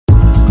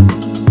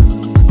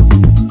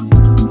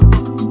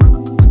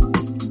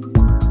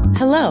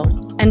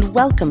and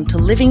welcome to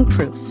Living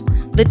Proof,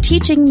 the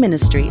teaching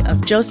ministry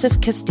of Joseph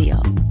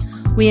Castillo.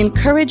 We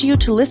encourage you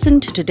to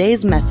listen to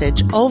today's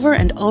message over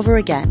and over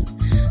again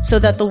so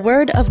that the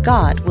Word of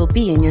God will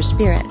be in your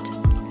spirit.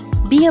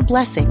 Be a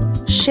blessing,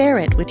 share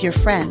it with your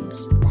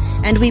friends,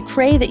 and we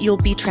pray that you'll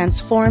be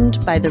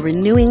transformed by the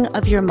renewing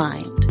of your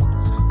mind.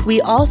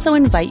 We also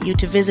invite you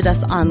to visit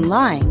us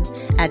online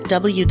at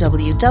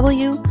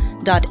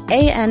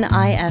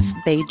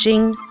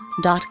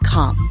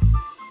www.anifbeijing.com.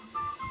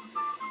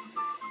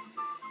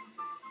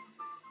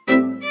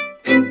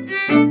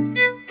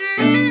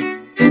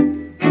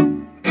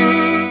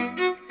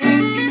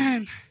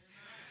 Amen.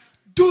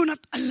 Do not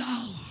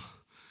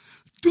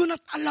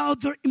allow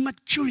their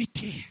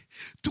immaturity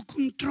to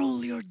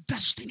control your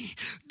destiny.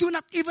 Do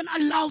not even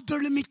allow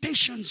their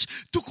limitations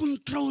to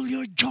control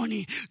your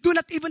journey. Do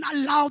not even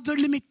allow their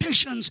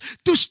limitations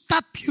to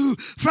stop you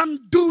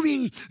from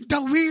doing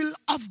the will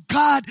of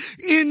God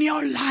in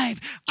your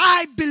life.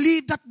 I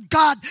believe that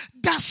God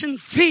doesn't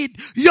feed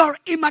your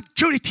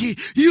immaturity.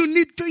 You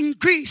need to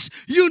increase.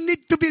 You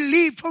need to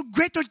believe for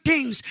greater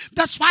things.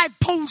 That's why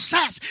Paul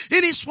says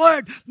in his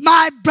word,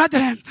 my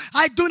brethren,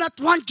 I do not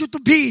want you to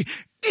be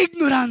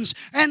ignorance,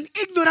 and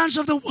ignorance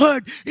of the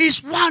word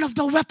is one of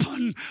the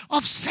weapons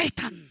of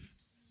Satan.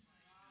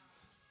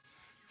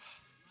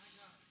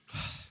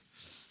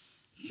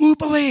 Move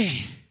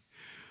away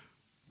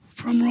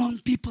from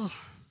wrong people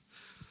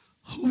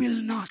who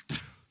will not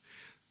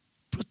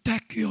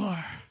protect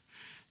your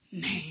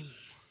name.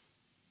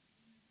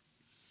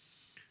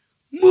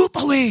 Move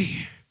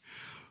away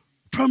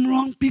from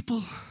wrong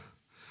people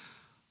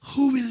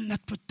who will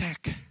not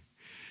protect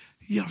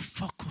your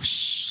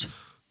focus.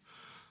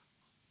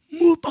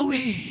 Move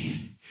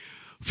away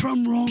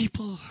from wrong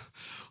people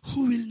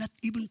who will not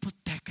even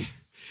protect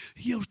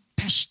your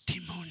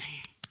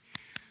testimony.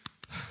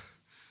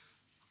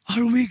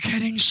 Are we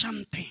getting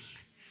something?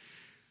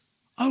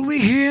 Are we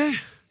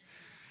here?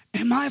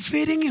 Am I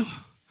feeding you?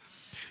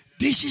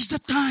 This is the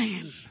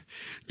time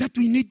that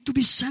we need to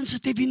be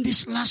sensitive in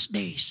these last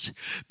days,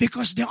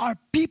 because there are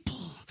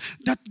people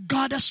that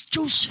God has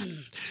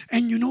chosen.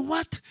 And you know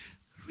what?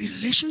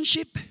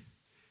 Relationship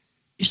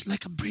is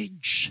like a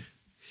bridge.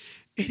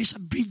 It is a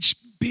bridge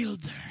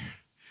builder.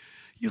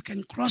 You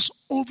can cross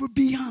over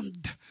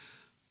beyond.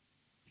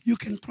 You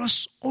can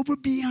cross over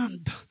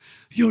beyond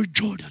your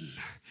Jordan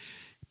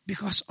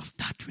because of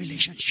that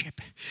relationship.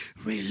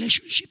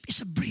 Relationship is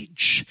a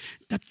bridge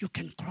that you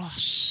can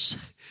cross.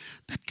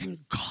 That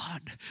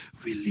God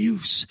will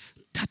use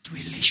that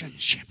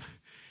relationship.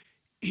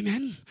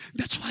 Amen.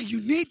 That's why you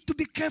need to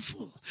be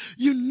careful.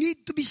 You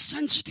need to be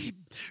sensitive.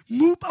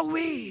 Move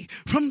away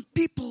from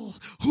people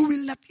who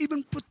will not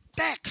even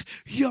protect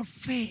your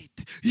faith,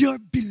 your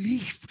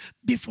belief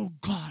before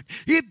God.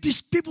 If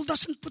these people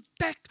doesn't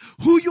protect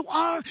who you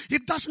are,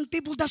 if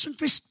people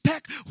doesn't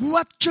respect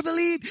what you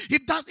believe,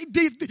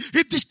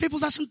 if these people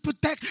doesn't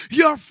protect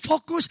your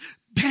focus,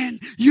 then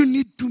you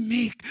need to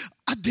make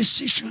a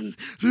decision.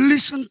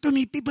 Listen to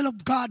me, people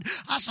of God.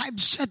 As I've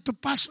said to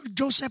Pastor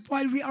Joseph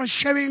while we are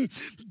sharing,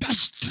 the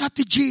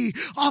strategy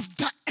of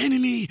the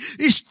enemy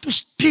is to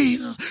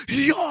steal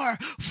your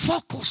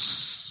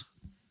focus.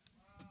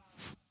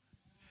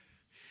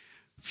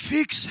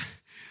 Fix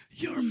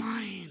your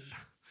mind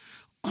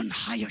on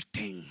higher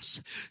things.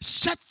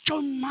 Set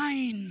your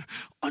mind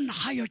on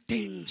higher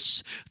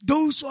things.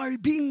 Those who are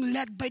being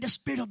led by the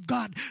Spirit of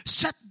God,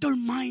 set their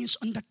minds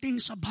on the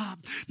things above,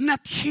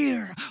 not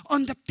here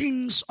on the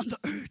things on the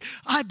earth.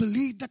 I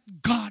believe that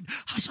God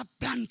has a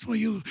plan for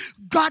you.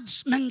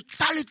 God's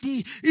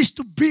mentality is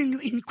to bring you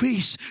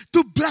increase,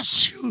 to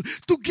bless you,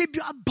 to give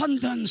you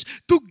abundance,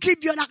 to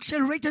give you an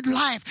accelerated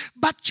life.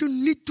 But you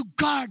need to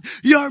guard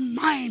your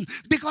mind,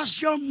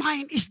 because your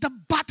mind is the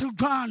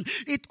battleground.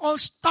 It all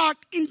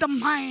starts in the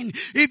mind.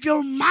 If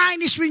your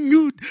mind is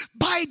renewed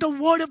by the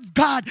word of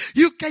God,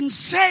 you can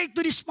say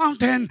to this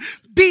mountain,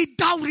 be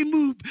thou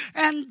removed,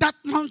 and that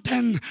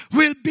mountain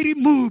will be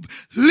removed.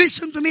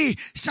 Listen to me.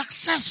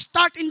 Success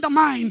start in the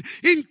mind.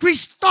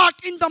 Increase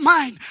start in the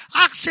mind.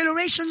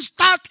 Acceleration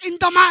start in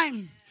the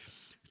mind.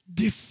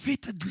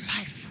 Defeated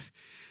life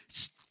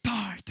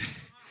start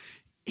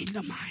in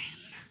the mind.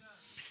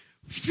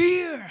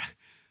 Fear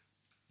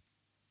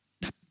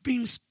that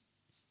brings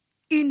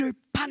inner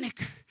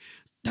panic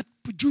that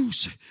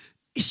produce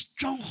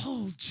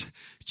strongholds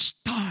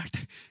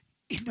start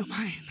in the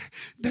mind.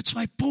 That's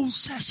why Paul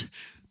says,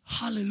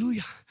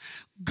 hallelujah,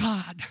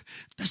 God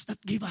does not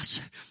give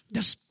us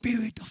the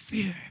spirit of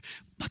fear,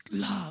 but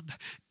love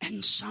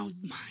and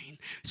sound mind.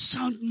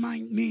 Sound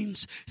mind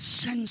means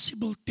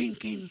sensible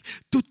thinking,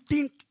 to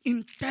think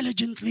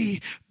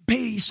intelligently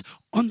based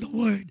on the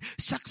word.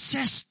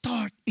 Success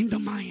start in the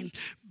mind.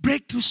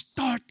 Breakthrough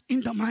start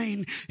in the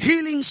mind.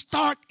 Healing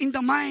start in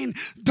the mind.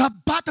 The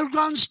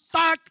battleground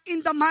start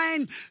in the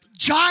mind.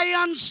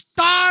 Giants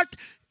start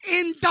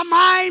in the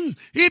mind.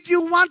 If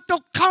you want to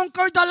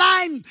conquer the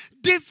line,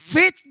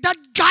 defeat the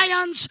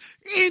giants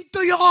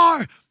into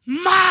your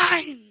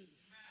mind.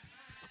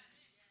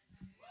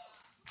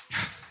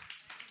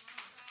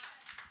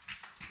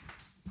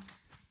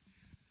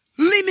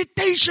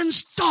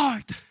 limitations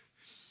start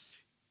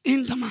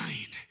in the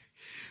mind.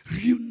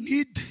 You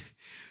need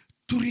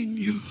to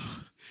renew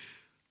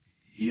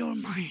your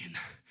mind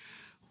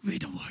with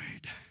the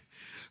Word.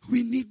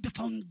 We need the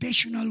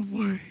foundational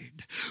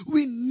Word.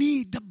 We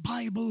need the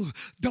Bible,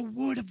 the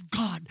Word of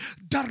God,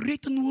 the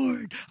written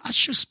Word.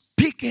 As you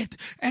speak it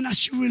and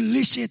as you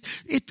release it,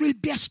 it will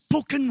be a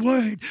spoken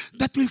word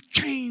that will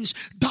change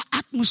the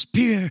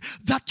atmosphere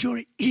that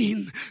you're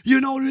in.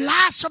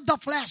 Lust of the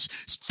flesh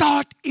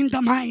start in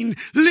the mind.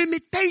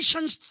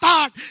 Limitations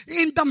start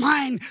in the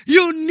mind.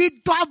 You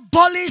need to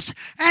abolish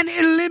and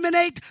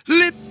eliminate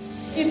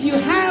If you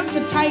have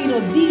the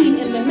title deed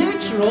in the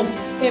natural,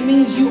 it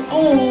means you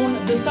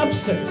own the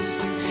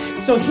substance.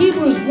 So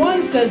Hebrews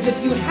 1 says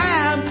if you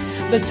have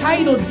the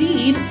title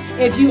deed,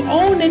 if you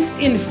own it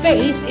in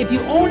faith, if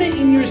you own it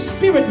in your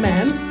spirit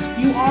man,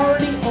 you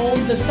already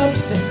own the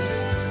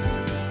substance.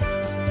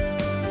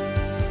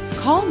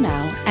 Call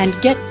now and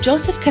get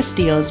Joseph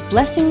Castillo's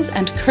Blessings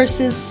and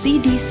Curses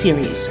CD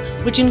series,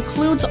 which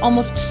includes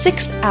almost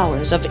 6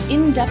 hours of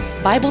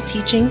in-depth Bible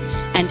teaching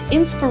and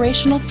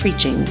inspirational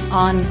preaching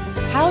on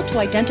how to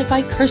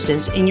identify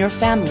curses in your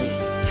family,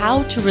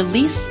 how to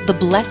release the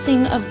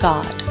blessing of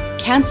God,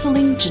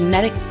 canceling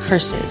genetic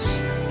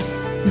curses.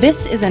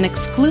 This is an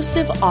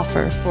exclusive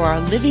offer for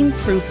our Living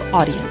Proof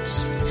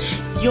audience.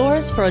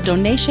 Yours for a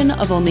donation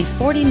of only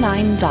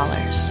 $49.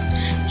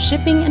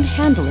 Shipping and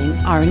handling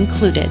are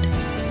included.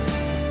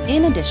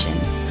 In addition,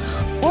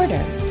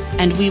 order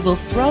and we will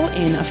throw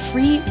in a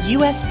free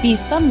USB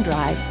thumb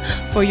drive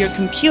for your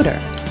computer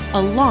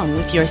along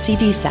with your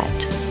CD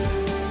set.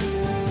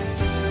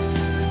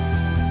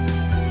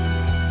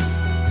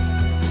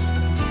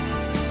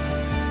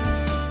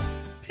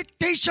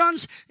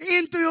 Meditations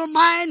into your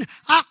mind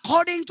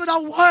according to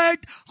the word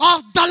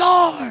of the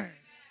Lord.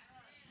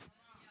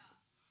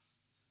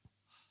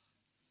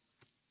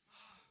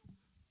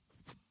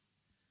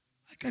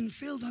 I can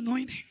feel the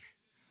anointing.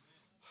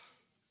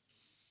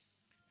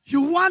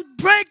 You want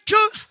breakthrough?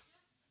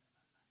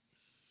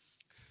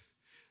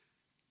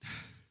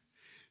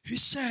 He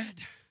said,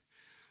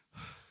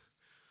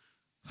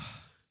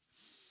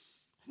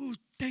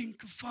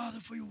 thank you, Father,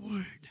 for your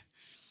word.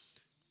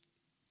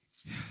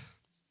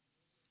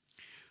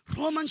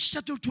 Romans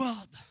chapter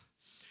 12,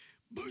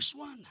 verse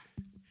 1.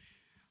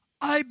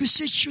 I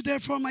beseech you,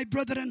 therefore, my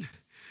brethren,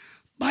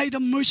 by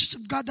the mercies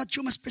of God, that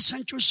you must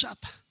present yourself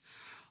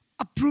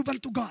approved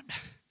unto God,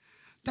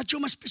 that you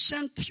must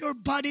present your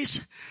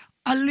bodies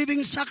a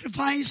living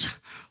sacrifice,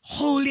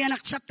 holy and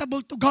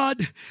acceptable to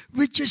God,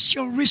 which is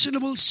your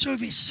reasonable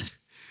service.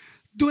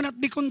 Do not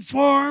be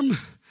conformed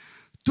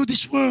to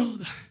this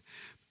world,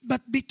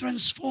 but be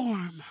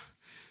transformed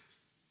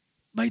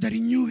by the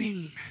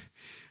renewing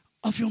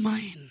of your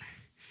mind,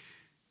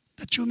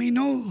 that you may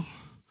know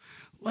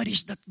what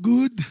is that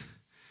good,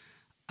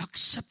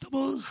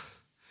 acceptable,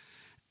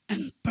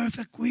 and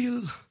perfect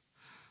will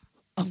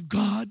of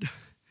God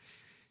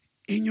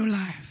in your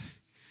life.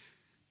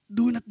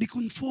 Do not be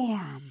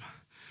conformed.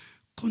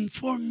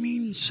 Conform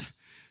means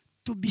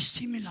to be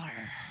similar.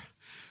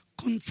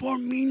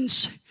 Conform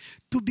means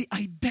to be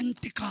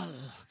identical.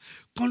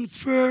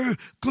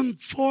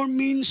 Conform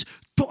means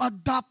to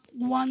adapt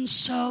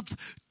oneself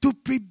to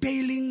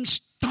prevailing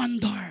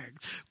standard.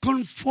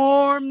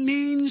 Conform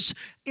means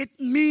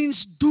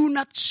do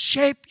not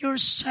shape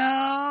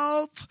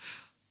yourself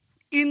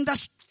in the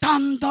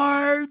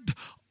standard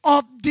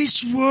of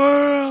this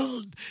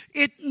world.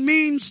 It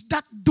means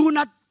that do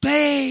not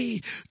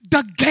play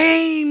the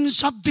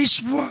games of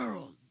this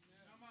world.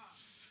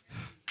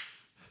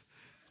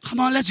 Come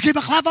on, let's give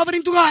a clap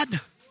offering to God.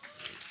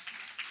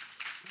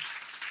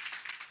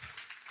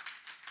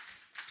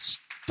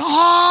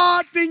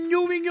 Start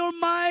renewing your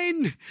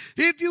mind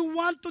if you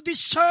want to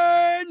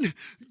discern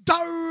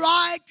the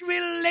right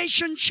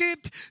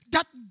relationship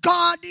that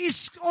God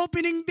is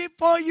opening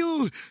before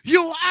you.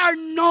 You are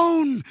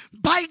known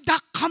by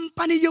the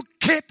company you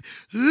keep.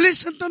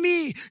 Listen to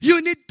me.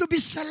 You need to be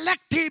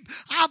selective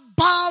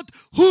about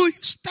who you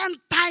spend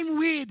time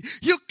with.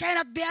 You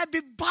cannot be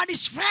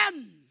everybody's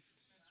friend.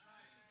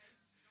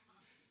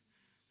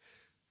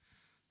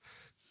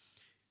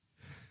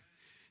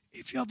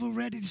 If you have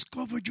already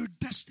discovered your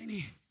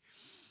destiny,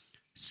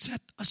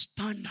 set a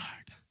standard.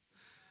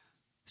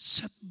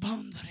 Set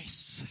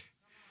boundaries.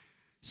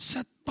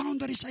 Set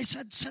boundaries. I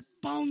said set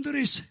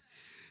boundaries.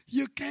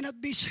 You cannot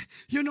be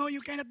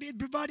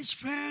everybody's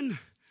friend.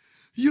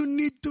 You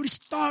need to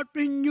start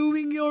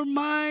renewing your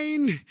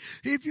mind.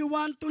 If you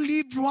want to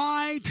live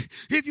right,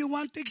 if you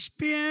want to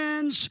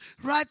experience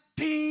right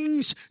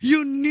things,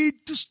 you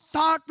need to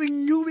start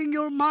renewing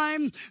your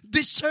mind.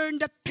 Discern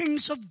the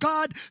things of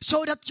God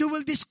so that you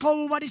will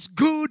discover what is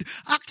good,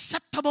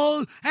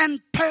 acceptable, and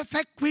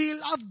perfect will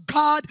of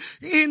God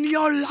in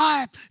your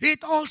life.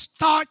 It all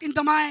starts in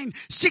the mind.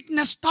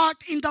 Sickness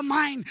starts in the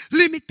mind.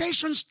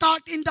 Limitations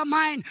start in the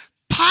mind.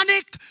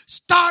 Panic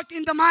start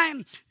in the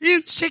mind.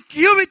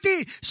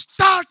 Insecurity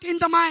start in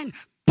the mind.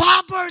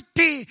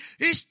 Poverty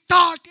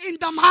start in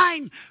the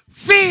mind.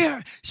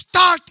 Fear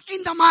start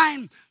in the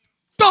mind.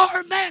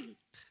 Torment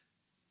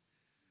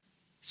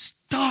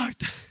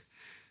start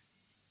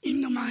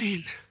in the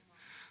mind.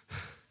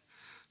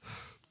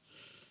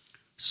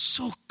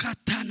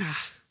 Sokatana,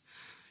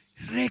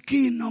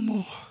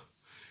 Rekinomo.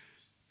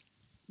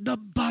 The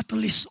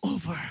battle is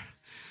over.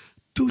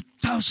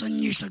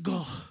 2,000 years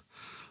ago,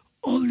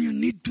 all you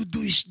need to do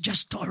is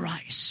just to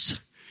arise.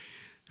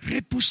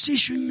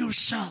 Reposition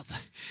yourself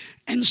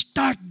and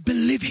start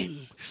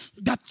believing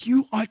that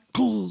you are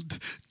called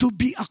to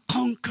be a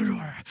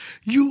conqueror.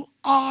 You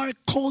are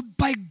called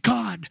by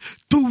God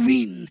to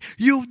win.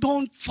 You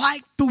don't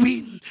fight to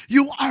win.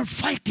 You are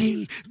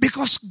fighting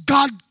because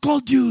God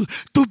called you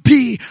to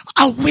be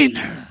a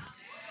winner.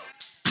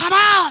 Come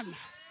on!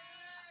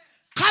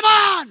 Come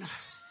on!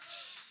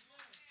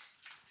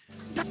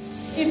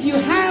 If you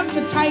have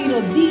the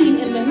title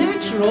deed in the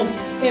natural,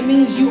 it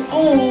means you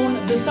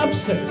own the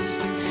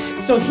substance.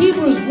 So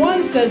Hebrews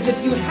 1 says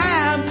if you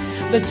have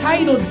the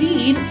title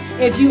deed,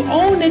 if you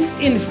own it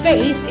in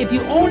faith, if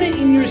you own it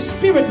in your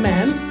spirit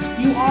man,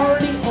 you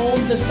already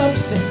own the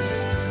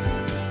substance.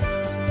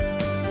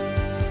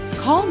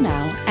 Call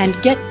now and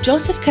get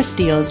Joseph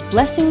Castillo's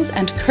Blessings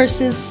and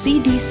Curses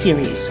CD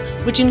series,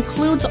 which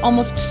includes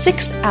almost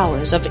 6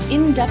 hours of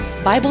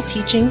in-depth Bible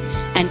teaching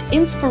and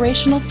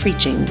inspirational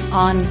preaching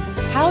on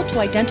how to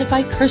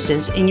identify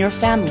curses in your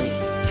family,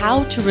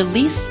 how to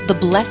release the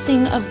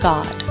blessing of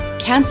God,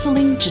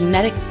 canceling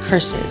genetic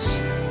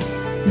curses.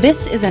 This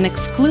is an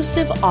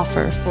exclusive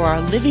offer for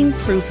our Living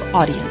Proof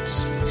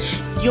audience.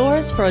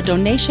 Yours for a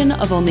donation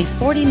of only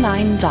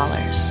 $49.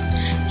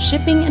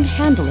 Shipping and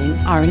handling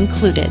are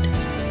included.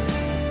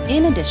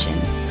 In addition,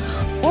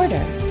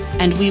 order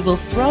and we will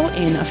throw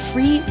in a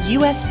free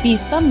USB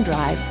thumb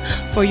drive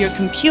for your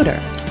computer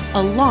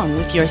along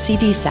with your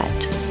CD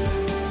set.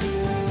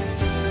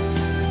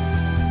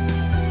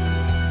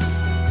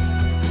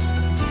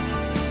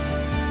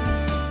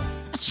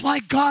 That's why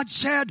God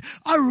said,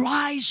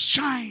 arise,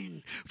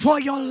 shine, for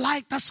your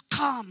light has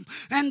come,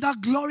 and the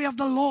glory of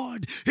the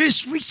Lord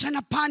is risen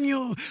upon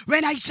you.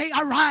 When I say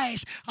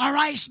arise,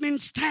 arise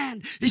means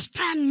stand.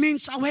 Stand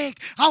means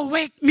awake.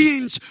 Awake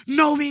means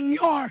knowing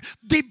your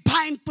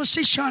divine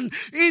position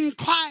in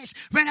Christ.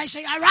 When I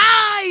say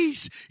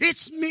arise,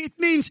 it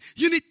means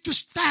you need to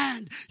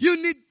stand. You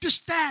need to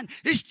stand.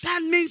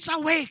 Stand means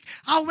awake.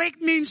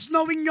 Awake means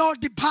knowing your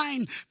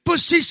divine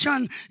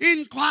position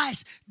in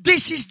Christ.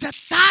 This is the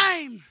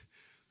time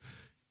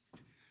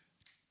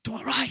to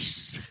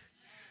arise,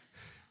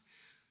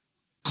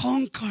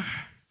 conquer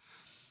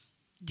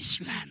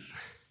this land.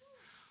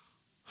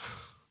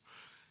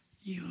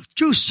 You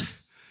choose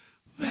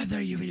whether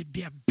you will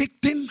be a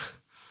victim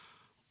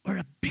or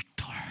a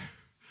victor.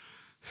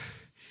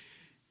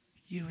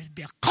 You will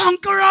be a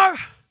conqueror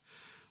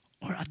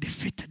or a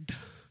defeated.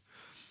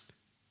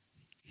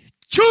 You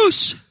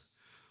choose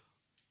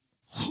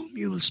whom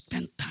you will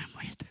spend time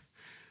with.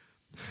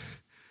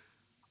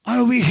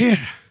 Are we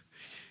here?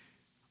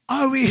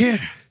 Are we here?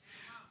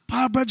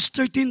 Proverbs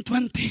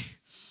 13:20.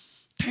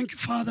 Thank you,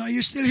 Father. Are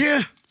you still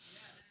here?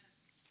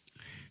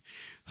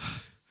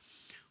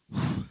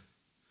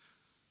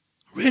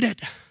 Read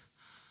it.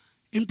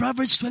 In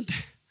Proverbs 20.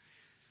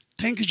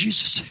 Thank you,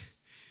 Jesus.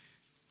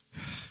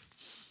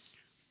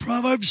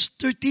 Proverbs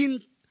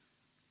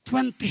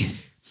 13:20.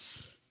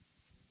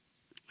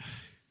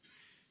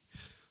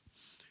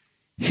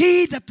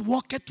 He that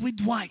walketh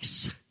with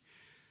wise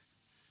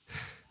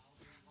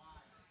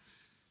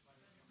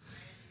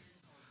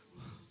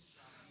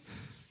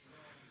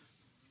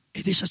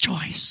it is a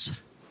choice.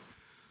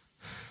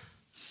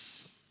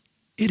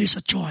 It is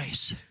a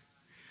choice.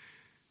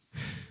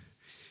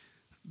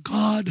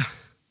 God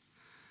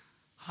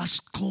has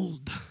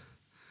called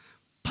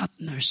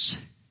partners.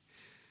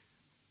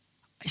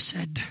 I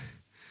said,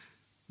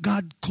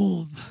 God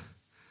called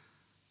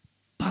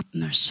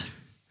partners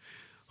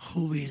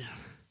who will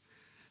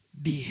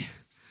be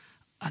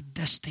a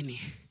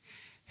destiny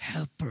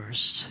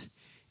helpers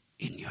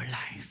in your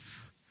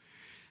life.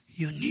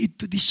 You need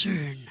to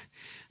discern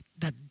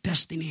the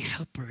destiny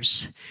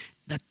helpers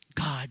that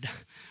God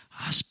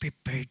has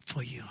prepared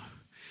for you,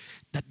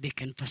 that they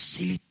can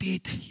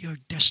facilitate your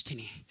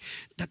destiny,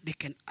 that they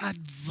can add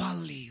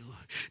value,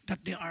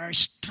 that they are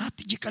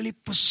strategically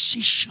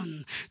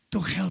positioned to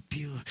help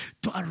you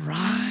to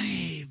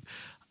arrive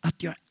at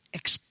your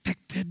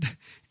expected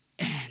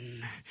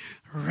end.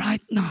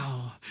 Right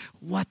now,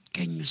 what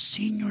can you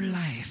see in your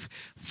life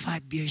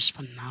 5 years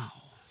from now?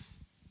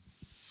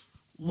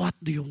 What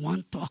do you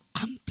want to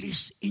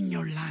accomplish in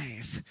your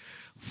life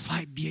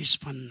 5 years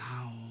from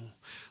now?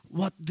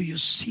 What do you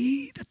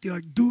see that you are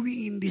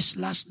doing in these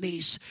last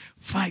days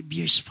 5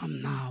 years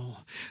from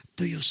now?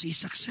 Do you see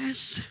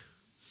success?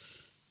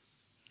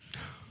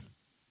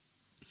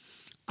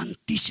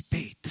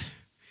 Anticipate.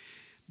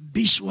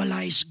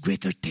 Visualize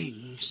greater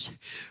things.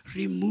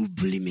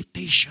 Remove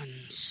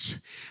limitations.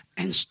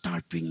 And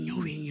start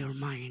renewing your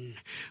mind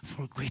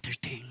for greater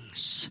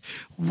things.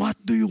 What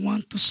do you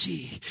want to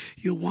see?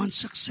 You want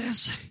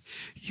success?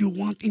 You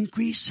want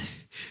increase?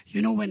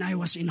 You know, when I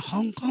was in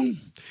Hong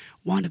Kong,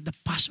 one of the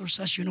pastors,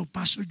 as you know,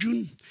 Pastor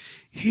Jun,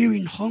 here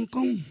in Hong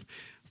Kong,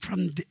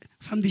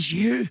 from this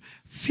year,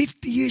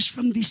 50 years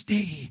from this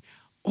day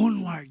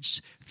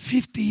onwards,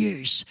 50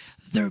 years,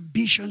 their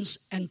visions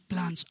and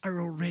plans are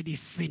already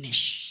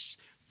finished.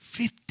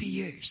 50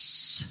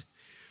 years.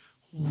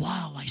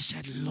 Wow, I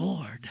said,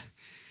 Lord,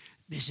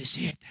 this is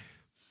it.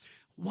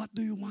 What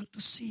do you want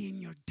to see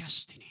in your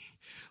destiny?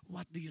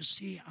 What do you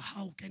see?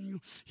 How can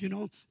you,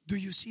 do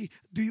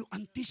you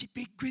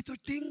anticipate greater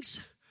things?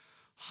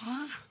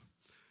 How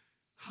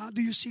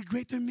do you see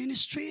greater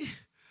ministry?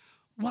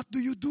 What do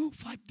you do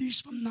 5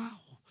 years from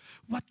now?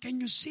 What can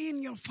you see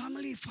in your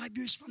family 5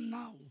 years from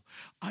now?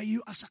 Are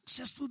you a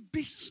successful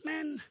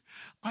businessman?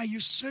 Are you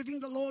serving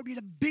the Lord with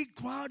a big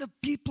crowd of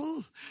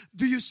people?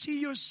 Do you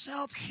see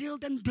yourself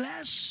healed and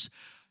blessed?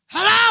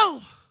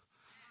 Hello!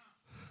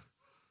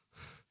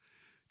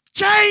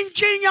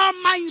 Changing your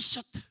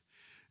mindset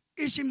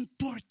is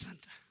important.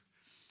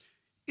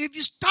 If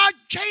you start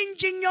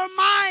changing your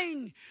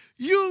mind,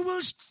 you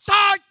will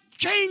start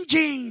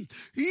changing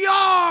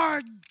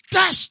your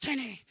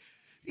destiny.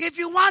 If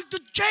you want to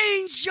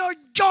change your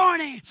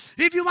journey,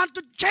 if you want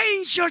to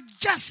change your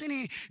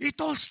destiny, it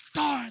all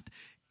starts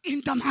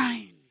in the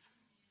mind.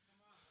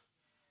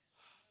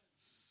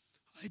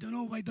 I don't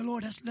know why the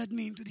Lord has led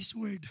me into this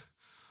word,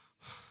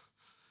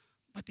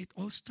 but it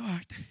all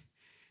starts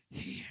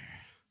here.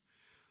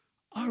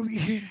 Are we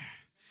here?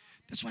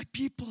 That's why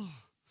people,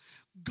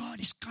 God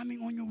is coming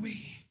on your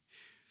way.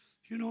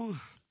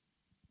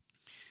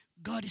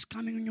 God is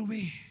coming on your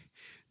way.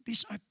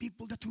 These are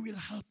people that will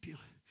help you.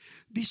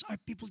 These are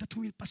people that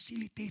will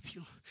facilitate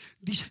you.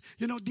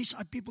 These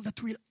are people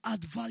that will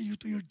add value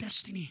to your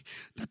destiny,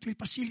 that will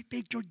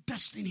facilitate your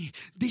destiny.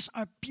 These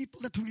are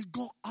people that will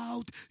go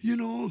out,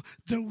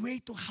 their way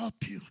to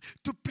help you,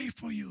 to pray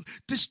for you,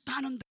 to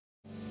stand on the...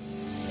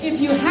 If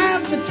you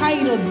have the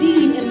title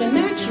deed in the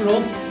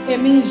natural,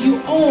 it means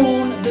you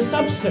own the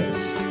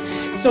substance.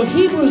 So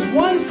Hebrews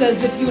 1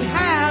 says if you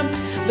have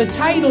the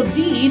title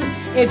deed,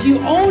 if you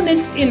own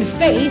it in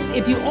faith,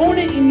 if you own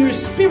it in your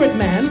spirit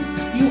man,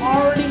 you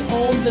already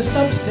own the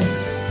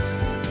substance.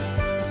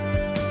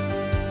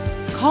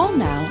 Call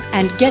now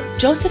and get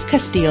Joseph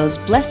Castillo's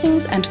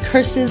Blessings and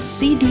Curses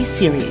CD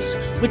series,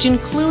 which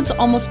includes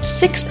almost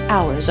 6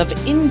 hours of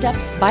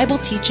in-depth Bible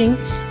teaching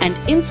and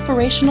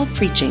inspirational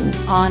preaching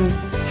on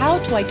how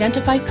to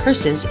identify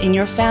curses in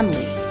your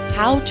family,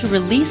 how to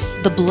release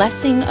the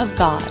blessing of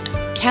God,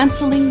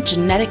 canceling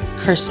genetic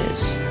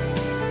curses.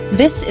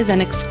 This is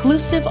an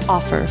exclusive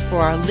offer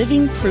for our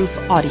Living Proof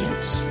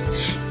audience.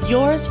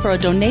 Yours for a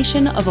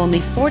donation of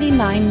only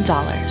 $49.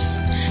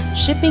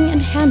 Shipping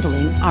and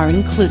handling are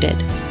included.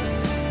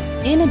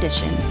 In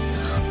addition,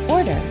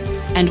 order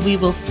and we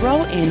will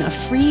throw in a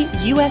free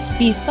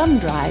USB thumb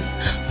drive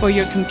for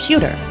your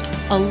computer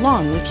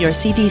along with your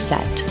CD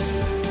set.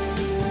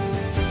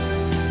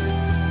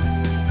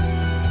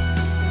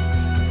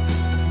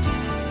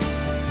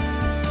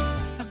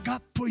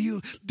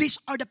 These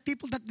are the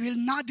people that will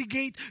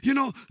navigate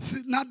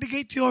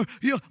your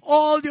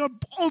all your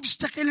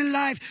obstacles in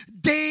life.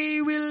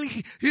 They will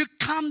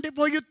come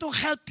before you to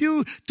help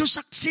you to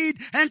succeed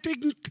and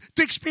to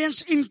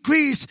experience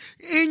increase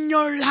in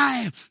your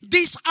life.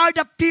 These are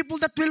the people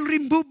that will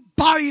remove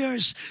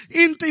barriers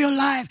into your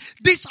life.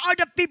 These are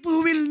the people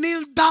who will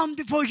kneel down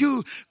before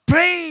you,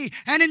 pray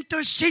and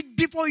intercede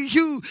before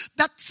you,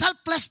 that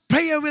selfless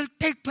prayer will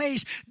take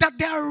place, that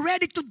they are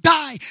ready to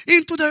die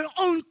into their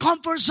own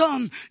comfort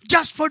zone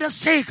just for the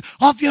sake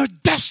of your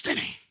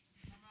destiny.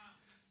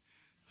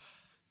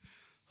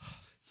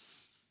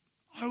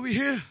 Are we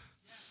here?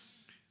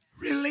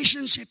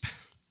 Relationship.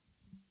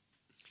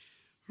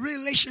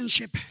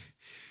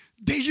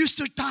 They use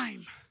their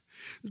time.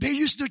 They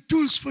use their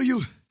tools for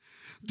you.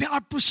 They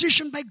are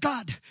positioned by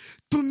God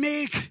to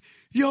make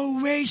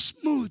your way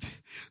smooth.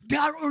 They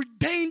are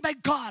ordained by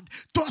God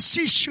to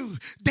assist you.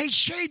 They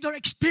share their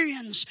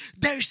experience,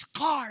 their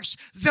scars,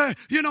 their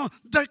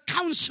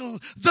counsel,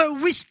 their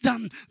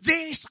wisdom.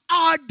 These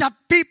are the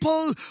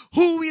people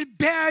who will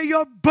bear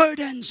your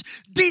burdens.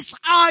 These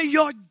are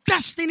your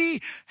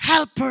destiny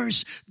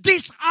helpers.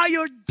 These are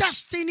your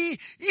destiny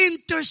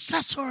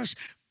intercessors.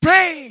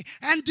 Pray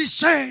and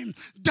discern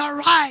the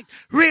right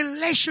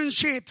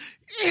relationship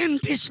in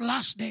these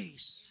last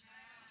days.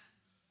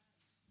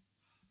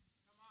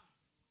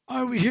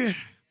 Are we here?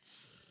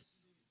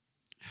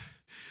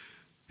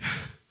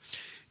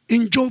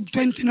 In Job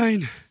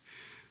 29,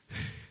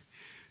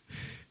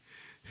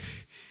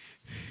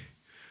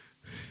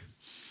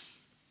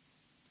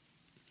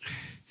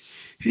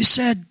 he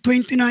said,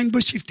 29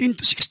 verse 15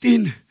 to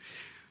 16,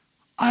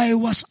 I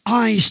was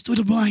eyes to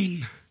the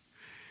blind,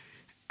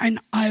 and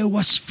I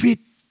was feet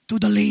to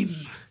the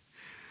lame.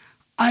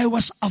 I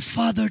was a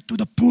father to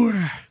the poor,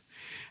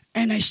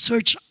 and I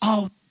searched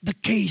out the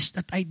case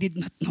that I did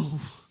not know.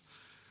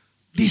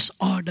 These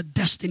are the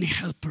destiny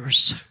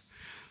helpers.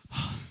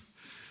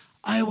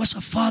 I was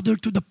a father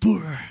to the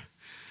poor,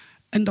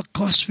 and the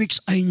cause which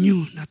I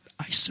knew not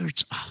I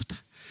searched out.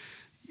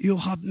 You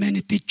have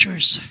many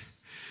teachers,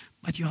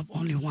 but you have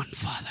only one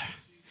father.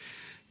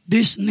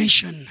 This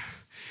nation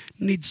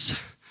needs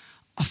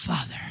a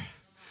father.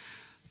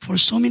 For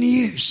so many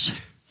years,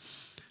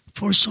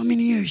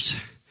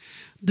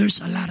 there's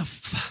a lot of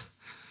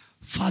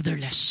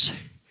fatherless.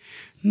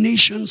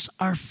 Nations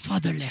are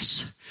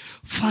fatherless.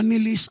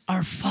 Families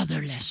are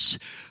fatherless.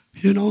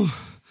 You know,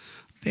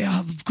 they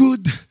have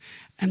good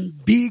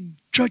and big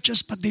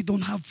churches, but they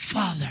don't have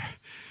father.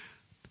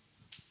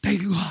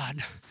 Thank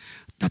God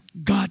that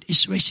God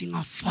is raising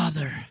a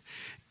father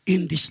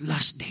in these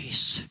last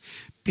days.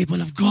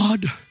 People of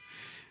God,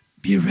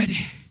 be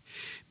ready,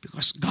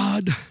 because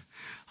God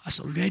has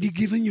already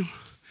given you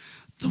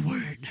the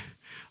word.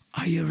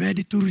 Are you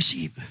ready to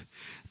receive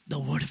the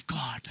word of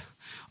God?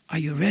 Are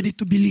you ready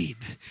to believe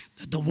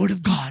that the word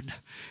of God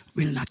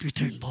will not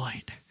return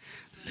void?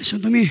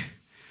 Listen to me.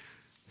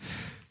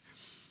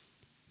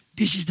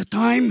 This is the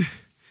time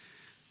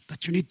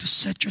that you need to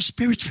set your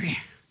spirit free.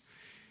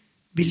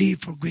 Believe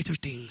for greater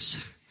things.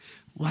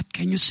 What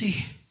can you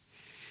see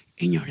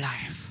in your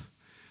life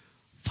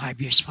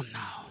 5 years from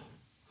now?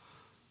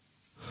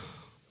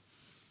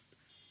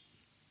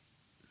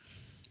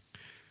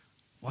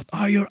 What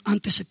are your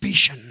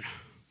anticipation?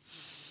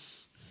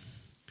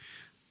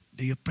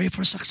 Do you pray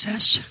for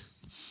success?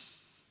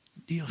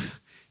 Can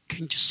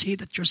you see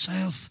that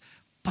yourself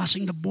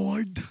passing the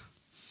board?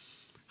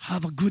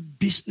 Have a good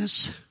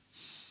business?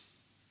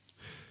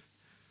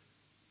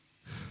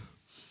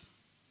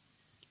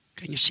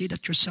 Can you see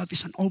that yourself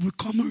is an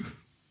overcomer?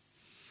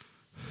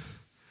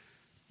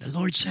 The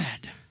Lord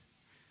said,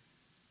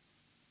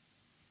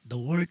 the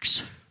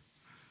works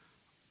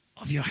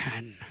of your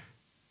hand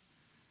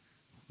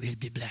will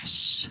be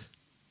blessed.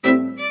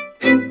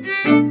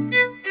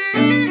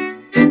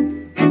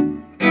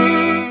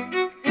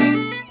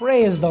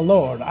 Praise the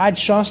Lord. I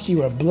trust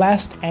you are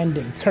blessed and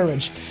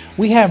encouraged.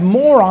 We have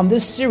more on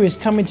this series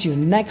coming to you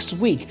next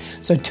week.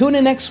 So tune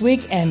in next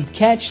week and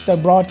catch the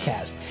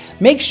broadcast.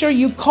 Make sure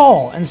you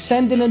call and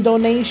send in a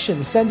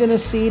donation, send in a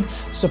seed,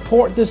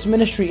 support this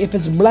ministry if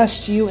it's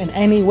blessed you in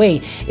any way.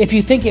 If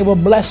you think it will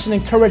bless and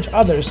encourage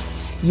others,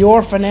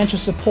 your financial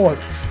support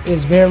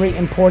is very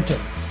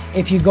important.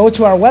 If you go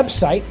to our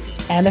website,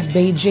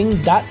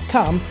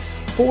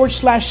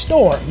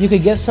 nfbeijing.com/store, you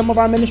could get some of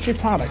our ministry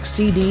products,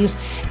 CDs,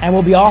 and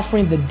we'll be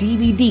offering the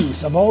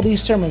DVDs of all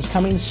these sermons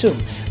coming soon.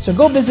 So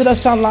go visit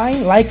us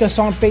online, like us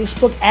on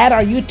Facebook, add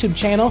our YouTube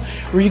channel,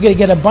 where you're going to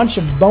get a bunch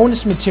of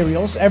bonus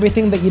materials,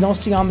 everything that you don't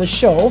see on the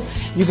show.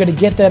 You're going to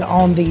get that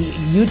on the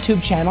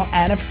YouTube channel,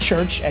 Anif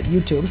Church at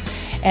YouTube.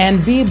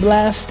 And be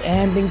blessed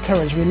and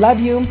encouraged. We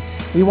love you.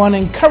 We want to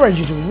encourage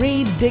you to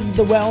dig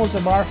the wells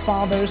of our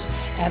fathers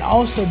and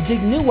also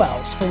dig new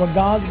wells for what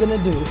God's going to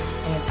do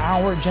in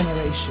our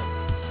generation.